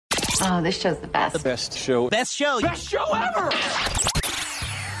Oh, this show's the best. The best show. Best show. Best show ever!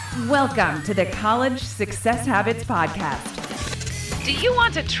 Welcome to the College Success Habits Podcast. Do you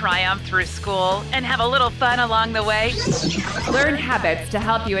want to triumph through school and have a little fun along the way? Learn habits to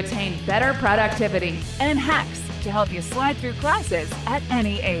help you attain better productivity And hacks to help you slide through classes at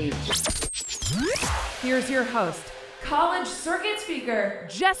any age. Here's your host, college circuit speaker,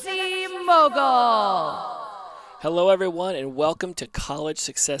 Jesse Mogul. Hello, everyone, and welcome to College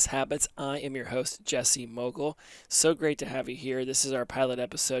Success Habits. I am your host, Jesse Mogul. So great to have you here. This is our pilot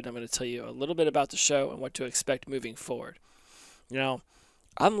episode. I'm going to tell you a little bit about the show and what to expect moving forward. Now,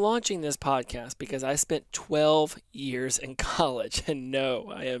 I'm launching this podcast because I spent 12 years in college, and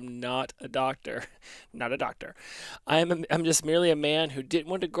no, I am not a doctor. Not a doctor. I'm just merely a man who didn't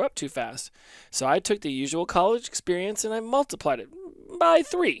want to grow up too fast. So I took the usual college experience and I multiplied it by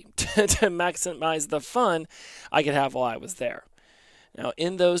 3 to maximize the fun I could have while I was there. Now,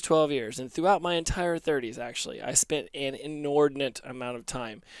 in those 12 years, and throughout my entire 30s, actually, I spent an inordinate amount of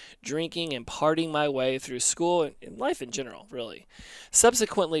time drinking and partying my way through school and life in general, really.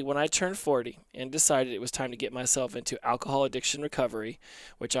 Subsequently, when I turned 40 and decided it was time to get myself into alcohol addiction recovery,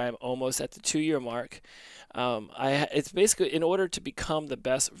 which I am almost at the 2-year mark, it's basically in order to become the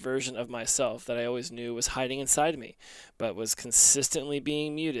best version of myself that I always knew was hiding inside me, but was consistently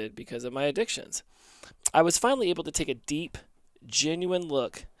being muted because of my addictions. I was finally able to take a deep, genuine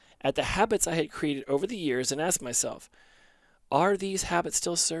look at the habits I had created over the years and ask myself, are these habits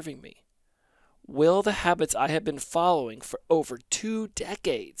still serving me? Will the habits I have been following for over 2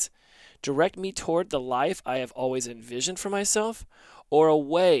 decades direct me toward the life I have always envisioned for myself, or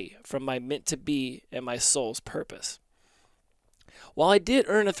away from my meant to be and my soul's purpose? While I did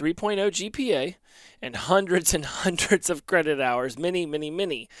earn a 3.0 GPA and hundreds of credit hours,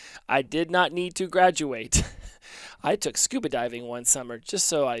 many, I did not need to graduate. I took scuba diving one summer just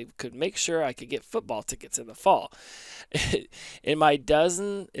so I could make sure I could get football tickets in the fall. In my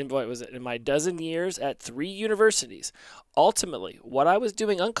dozen years at 3 universities, ultimately what I was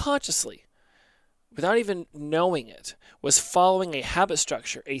doing unconsciously, without even knowing it, was following a habit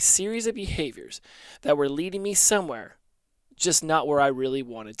structure, a series of behaviors that were leading me somewhere, just not where I really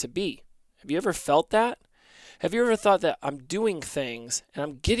wanted to be. Have you ever felt that? Have you ever thought that I'm doing things and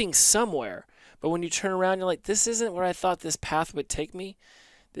I'm getting somewhere, but when you turn around, you're like, this isn't where I thought this path would take me.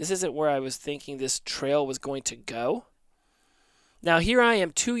 This isn't where I was thinking this trail was going to go. Now, here I am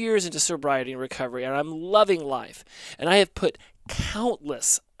 2 years into sobriety and recovery, and I'm loving life. And I have put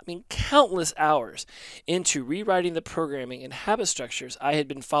countless hours into rewriting the programming and habit structures I had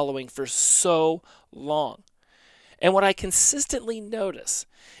been following for so long. And what I consistently notice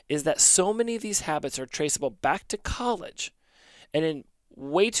is that so many of these habits are traceable back to college, and in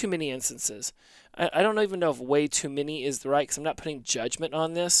way too many instances, I don't even know if way too many is the right, because I'm not putting judgment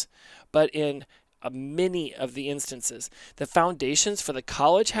on this, but in many of the instances, the foundations for the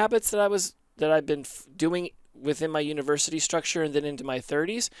college habits that I've been doing within my university structure and then into my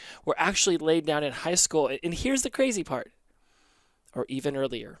 30s were actually laid down in high school. And here's the crazy part, or even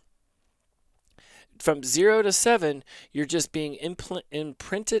earlier. From 0 to 7, you're just being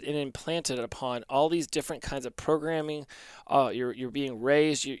imprinted and implanted upon all these different kinds of programming. You're being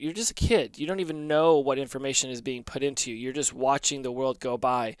raised. You're just a kid. You don't even know what information is being put into you. You're just watching the world go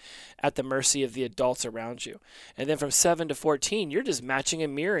by at the mercy of the adults around you. And then from 7 to 14, you're just matching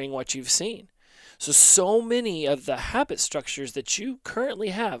and mirroring what you've seen. So many of the habit structures that you currently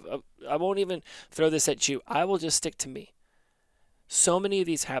have, I won't even throw this at you. I will just stick to me. So many of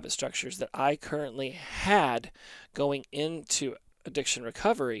these habit structures that I currently had going into addiction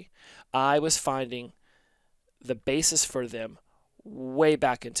recovery, I was finding the basis for them way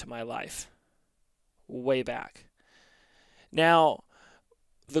back into my life. Way back. Now,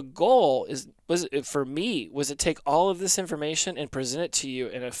 the goal was to take all of this information and present it to you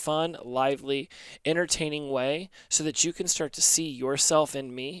in a fun, lively, entertaining way so that you can start to see yourself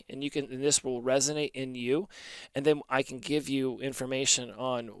in me, and this will resonate in you. And then I can give you information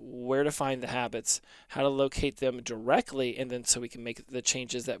on where to find the habits, how to locate them directly, and then so we can make the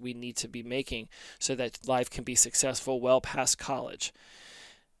changes that we need to be making so that life can be successful well past college.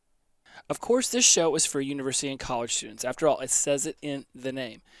 Of course, this show is for university and college students. After all, it says it in the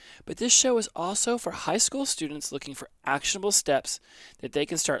name. But this show is also for high school students looking for actionable steps that they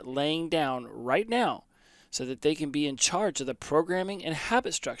can start laying down right now so that they can be in charge of the programming and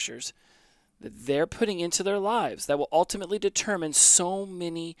habit structures that they're putting into their lives that will ultimately determine so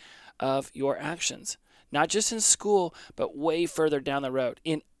many of your actions, not just in school, but way further down the road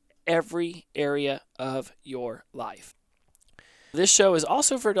in every area of your life. This show is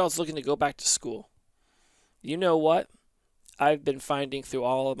also for adults looking to go back to school. You know what? I've been finding through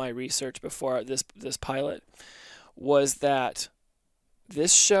all of my research before this pilot was that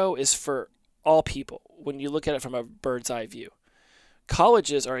this show is for all people when you look at it from a bird's eye view.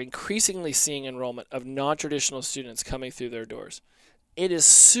 Colleges are increasingly seeing enrollment of non-traditional students coming through their doors. It is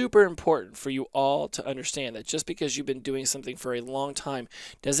super important for you all to understand that just because you've been doing something for a long time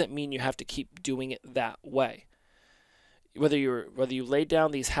doesn't mean you have to keep doing it that way. Whether you laid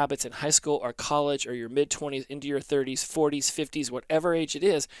down these habits in high school or college or your mid-20s into your 30s, 40s, 50s, whatever age it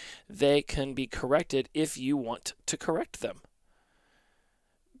is, they can be corrected if you want to correct them.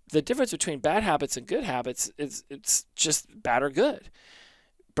 The difference between bad habits and good habits is it's just bad or good.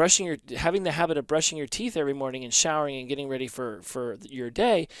 Having the habit of brushing your teeth every morning and showering and getting ready for your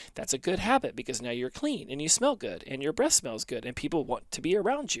day, that's a good habit because now you're clean and you smell good and your breath smells good and people want to be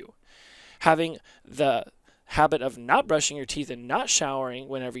around you. Having the habit of not brushing your teeth and not showering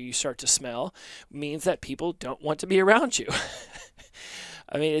whenever you start to smell means that people don't want to be around you.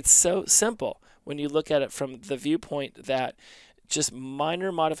 I mean, it's so simple when you look at it from the viewpoint that just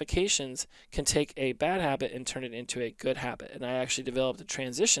minor modifications can take a bad habit and turn it into a good habit. And I actually developed a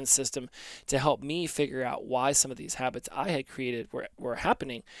transition system to help me figure out why some of these habits I had created were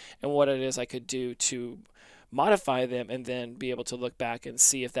happening and what it is I could do to modify them and then be able to look back and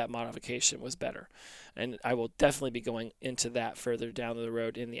see if that modification was better. And I will definitely be going into that further down the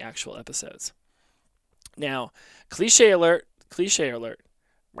road in the actual episodes. Now, cliche alert.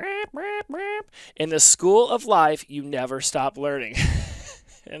 In the school of life, you never stop learning.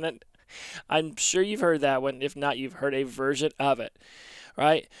 And then, I'm sure you've heard that one. If not, you've heard a version of it,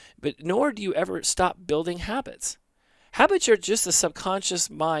 right? But nor do you ever stop building habits. Habits are just the subconscious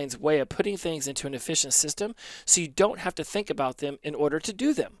mind's way of putting things into an efficient system so you don't have to think about them in order to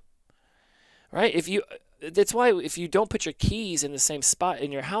do them, right? That's why if you don't put your keys in the same spot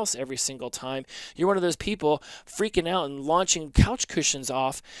in your house every single time, you're one of those people freaking out and launching couch cushions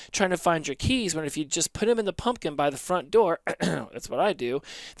off trying to find your keys, when if you just put them in the pumpkin by the front door, that's what I do,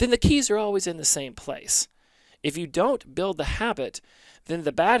 then the keys are always in the same place. If you don't build the habit, then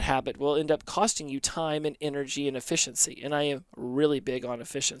the bad habit will end up costing you time and energy and efficiency. And I am really big on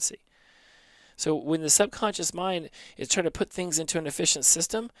efficiency. So when the subconscious mind is trying to put things into an efficient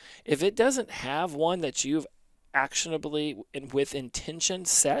system, if it doesn't have one that you've actionably and with intention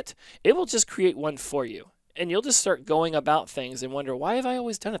set, it will just create one for you. And you'll just start going about things and wonder, why have I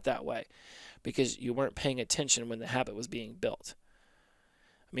always done it that way? Because you weren't paying attention when the habit was being built.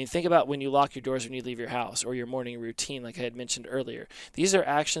 I mean, think about when you lock your doors when you leave your house, or your morning routine like I had mentioned earlier. These are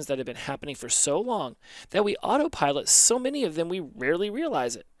actions that have been happening for so long that we autopilot so many of them we rarely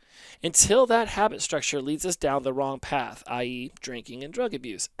realize it, until that habit structure leads us down the wrong path, i.e. drinking and drug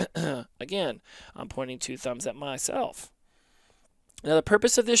abuse. Again, I'm pointing two thumbs at myself. Now, the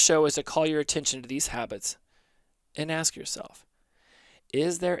purpose of this show is to call your attention to these habits and ask yourself,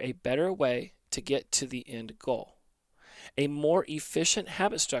 is there a better way to get to the end goal? A more efficient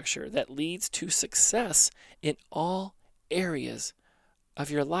habit structure that leads to success in all areas of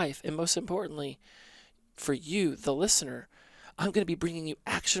your life. And most importantly, for you, the listener, I'm going to be bringing you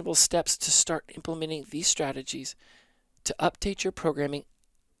actionable steps to start implementing these strategies to update your programming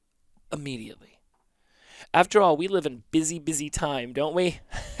immediately. After all, we live in busy time, don't we?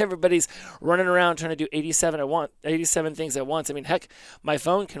 Everybody's running around trying to do 87 things at once. I mean, heck, my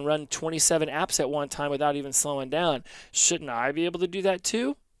phone can run 27 apps at one time without even slowing down. Shouldn't I be able to do that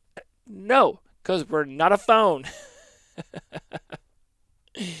too? No, because we're not a phone.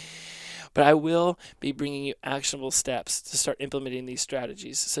 But I will be bringing you actionable steps to start implementing these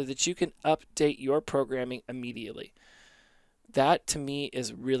strategies so that you can update your programming immediately. That, to me,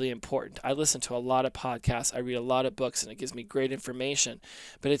 is really important. I listen to a lot of podcasts. I read a lot of books, and it gives me great information.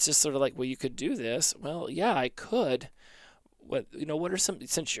 But it's just sort of like, well, you could do this. Well, yeah, I could. What are some,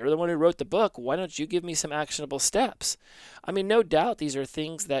 since you're the one who wrote the book, why don't you give me some actionable steps? I mean, no doubt these are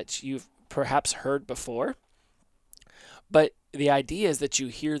things that you've perhaps heard before. But the idea is that you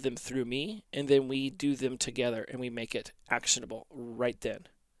hear them through me, and then we do them together, and we make it actionable right then.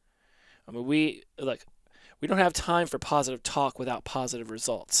 I mean, we don't have time for positive talk without positive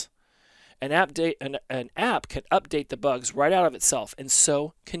results. An app can update the bugs right out of itself, and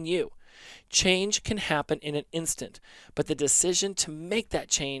so can you. Change can happen in an instant, but the decision to make that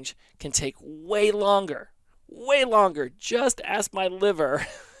change can take way longer. Way longer. Just ask my liver.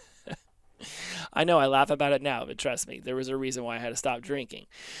 I know I laugh about it now, but trust me, there was a reason why I had to stop drinking.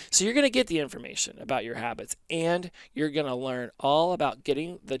 So you're going to get the information about your habits, and you're going to learn all about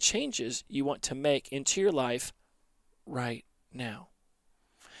getting the changes you want to make into your life right now.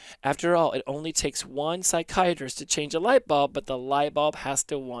 After all, it only takes one psychiatrist to change a light bulb, but the light bulb has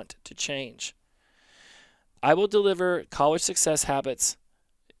to want to change. I will deliver college success habits.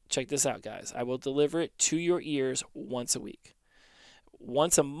 Check this out, guys. I will deliver it to your ears once a week.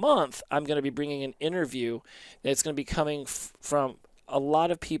 Once a month, I'm going to be bringing an interview that's going to be coming from a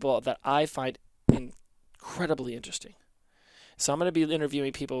lot of people that I find incredibly interesting. So I'm going to be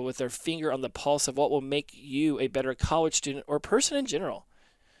interviewing people with their finger on the pulse of what will make you a better college student or person in general.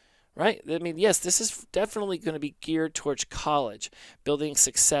 Right? I mean, yes, this is definitely going to be geared towards college, building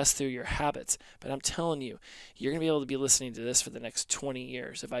success through your habits. But I'm telling you, you're going to be able to be listening to this for the next 20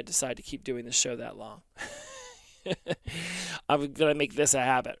 years if I decide to keep doing this show that long. I'm going to make this a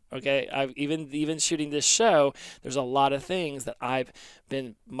habit, okay? I've even shooting this show, there's a lot of things that I've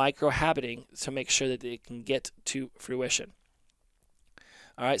been micro-habiting to make sure that it can get to fruition.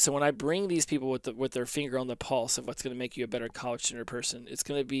 All right, so when I bring these people with their finger on the pulse of what's going to make you a better college student or person, it's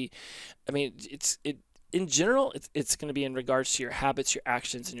going to be, in general, it's going to be in regards to your habits, your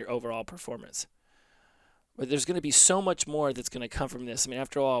actions, and your overall performance. But there's going to be so much more that's going to come from this. I mean,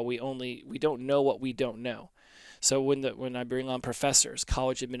 after all, we don't know what we don't know. So when I bring on professors,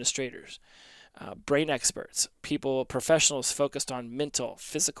 college administrators, brain experts, professionals focused on mental,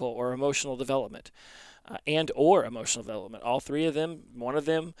 physical, or emotional development, or emotional development. All three of them, one of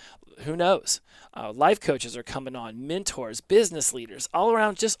them, who knows? Life coaches are coming on, mentors, business leaders, all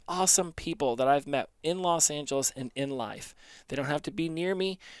around just awesome people that I've met in Los Angeles and in life. They don't have to be near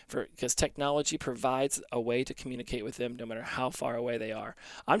me because technology provides a way to communicate with them no matter how far away they are.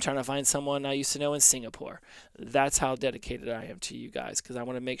 I'm trying to find someone I used to know in Singapore. That's how dedicated I am to you guys, because I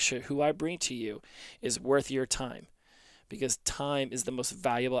want to make sure who I bring to you is worth your time. Because time is the most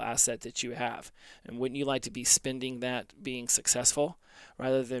valuable asset that you have. And wouldn't you like to be spending that being successful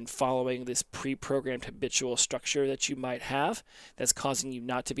rather than following this pre-programmed habitual structure that you might have that's causing you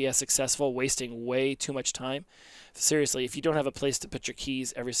not to be as successful, wasting way too much time? Seriously, if you don't have a place to put your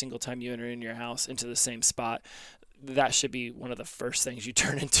keys every single time you enter in your house into the same spot, that should be one of the first things you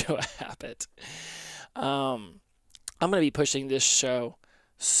turn into a habit. I'm going to be pushing this show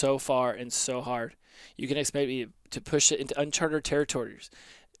so far and so hard. You can expect me to push it into uncharted territories.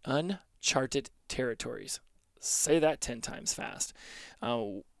 Uncharted territories. Say that 10 times fast.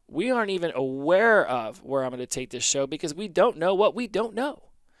 We aren't even aware of where I'm going to take this show because we don't know what we don't know.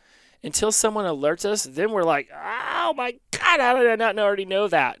 Until someone alerts us, then we're like, oh my God, how did I not already know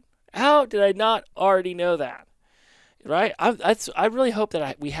that? How did I not already know that? Right? I really hope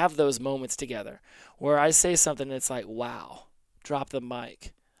that we have those moments together where I say something that's like, wow, drop the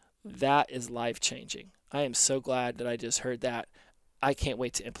mic. That is life-changing. I am so glad that I just heard that. I can't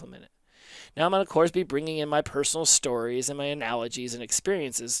wait to implement it. Now, I'm going to, of course, be bringing in my personal stories and my analogies and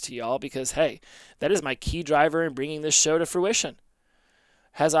experiences to y'all because, hey, that is my key driver in bringing this show to fruition.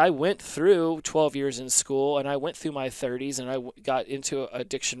 As I went through 12 years in school and I went through my 30s and I got into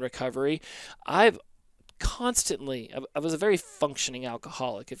addiction recovery, I was a very functioning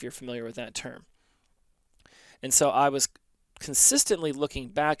alcoholic, if you're familiar with that term. And so I was consistently looking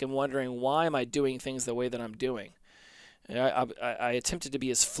back and wondering, why am I doing things the way that I'm doing? I attempted to be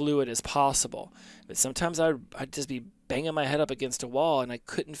as fluid as possible, but sometimes I'd just be banging my head up against a wall and I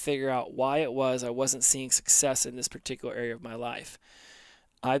couldn't figure out why it was I wasn't seeing success in this particular area of my life.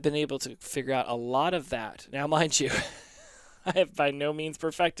 I've been able to figure out a lot of that. Now, mind you, I have by no means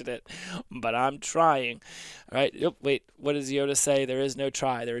perfected it, but I'm trying. All right? Wait, what does Yoda say? There is no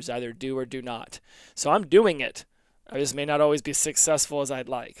try. There is either do or do not. So I'm doing it. I just may not always be successful as I'd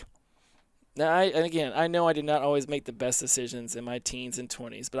like. Now, I know I did not always make the best decisions in my teens and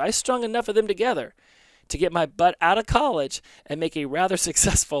 20s, but I strung enough of them together to get my butt out of college and make a rather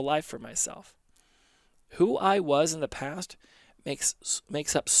successful life for myself. Who I was in the past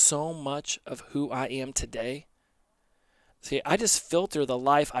makes up so much of who I am today. See, I just filter the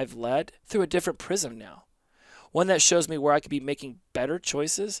life I've led through a different prism now. One that shows me where I could be making better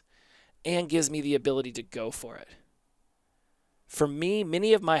choices and gives me the ability to go for it. For me,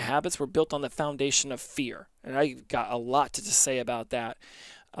 many of my habits were built on the foundation of fear, and I got a lot to say about that.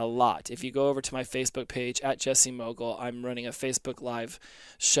 A lot. If you go over to my Facebook page at Jesse Mogul, I'm running a Facebook Live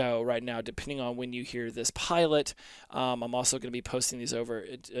show right now, depending on when you hear this pilot. I'm also going to be posting these over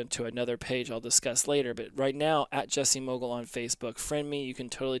to another page I'll discuss later. But right now, at Jesse Mogul on Facebook, friend me. You can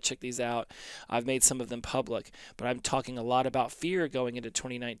totally check these out. I've made some of them public, but I'm talking a lot about fear going into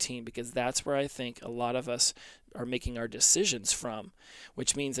 2019 because that's where I think a lot of us are making our decisions from,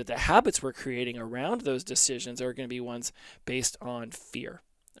 which means that the habits we're creating around those decisions are going to be ones based on fear,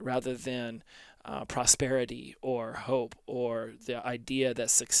 rather than prosperity or hope or the idea that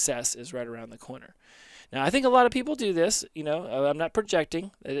success is right around the corner. Now, I think a lot of people do this. I'm not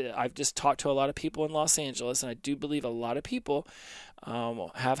projecting. I've just talked to a lot of people in Los Angeles, and I do believe a lot of people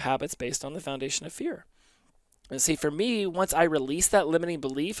have habits based on the foundation of fear. And see, for me, once I released that limiting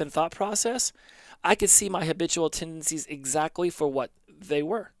belief and thought process, I could see my habitual tendencies exactly for what they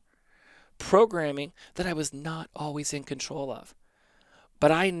were. Programming that I was not always in control of.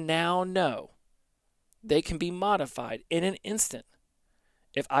 But I now know they can be modified in an instant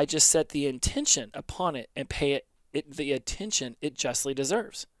if I just set the intention upon it and pay it the attention it justly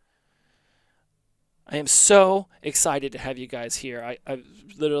deserves. I am so excited to have you guys here. I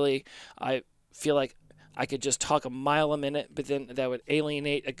feel like I could just talk a mile a minute, but then that would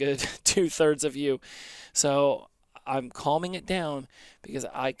alienate a good 2/3 of you. So I'm calming it down because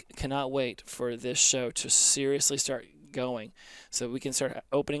I cannot wait for this show to seriously start going so we can start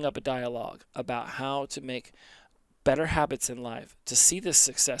opening up a dialogue about how to make better habits in life, to see the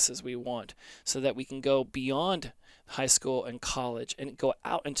successes we want so that we can go beyond high school and college and go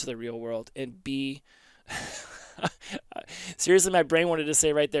out into the real world and be seriously, my brain wanted to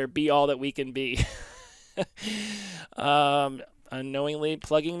say right there, be all that we can be. Unknowingly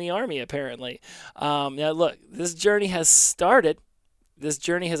plugging the army, apparently. Now, look, this journey has started. This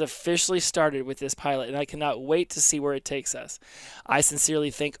journey has officially started with this pilot, and I cannot wait to see where it takes us. I sincerely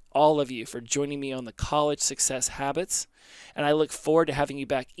thank all of you for joining me on the College Success Habits, and I look forward to having you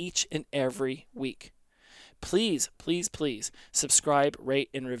back each and every week. Please, please, please subscribe, rate,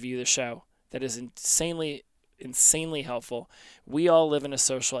 and review the show. That is insanely helpful. We all live in a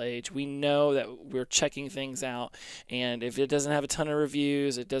social age. We know that we're checking things out, and if it doesn't have a ton of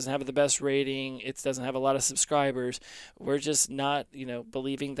reviews, it doesn't have the best rating, it doesn't have a lot of subscribers, we're just not,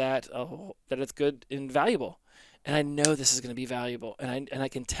 believing that it's good and valuable. And I know this is going to be valuable, and I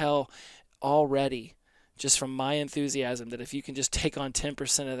can tell already just from my enthusiasm that if you can just take on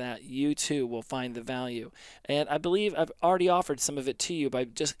 10% of that, you too will find the value. And I believe I've already offered some of it to you by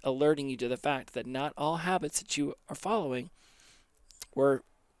just alerting you to the fact that not all habits that you are following were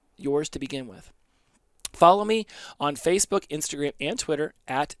yours to begin with. Follow me on Facebook, Instagram, and Twitter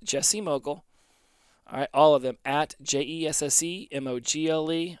at Jesse Mogul. All right, all of them at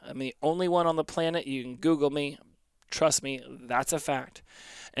JESSEMOGLE. I'm the only one on the planet. You can Google me. Trust me, that's a fact.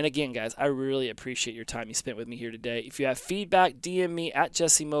 And again, guys, I really appreciate your time you spent with me here today. If you have feedback, DM me at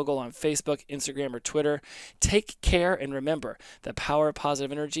Jesse Mogul on Facebook, Instagram, or Twitter. Take care, and remember, the power of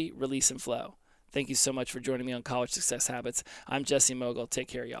positive energy, release and flow. Thank you so much for joining me on College Success Habits. I'm Jesse Mogul. Take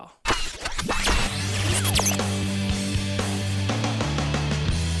care, y'all.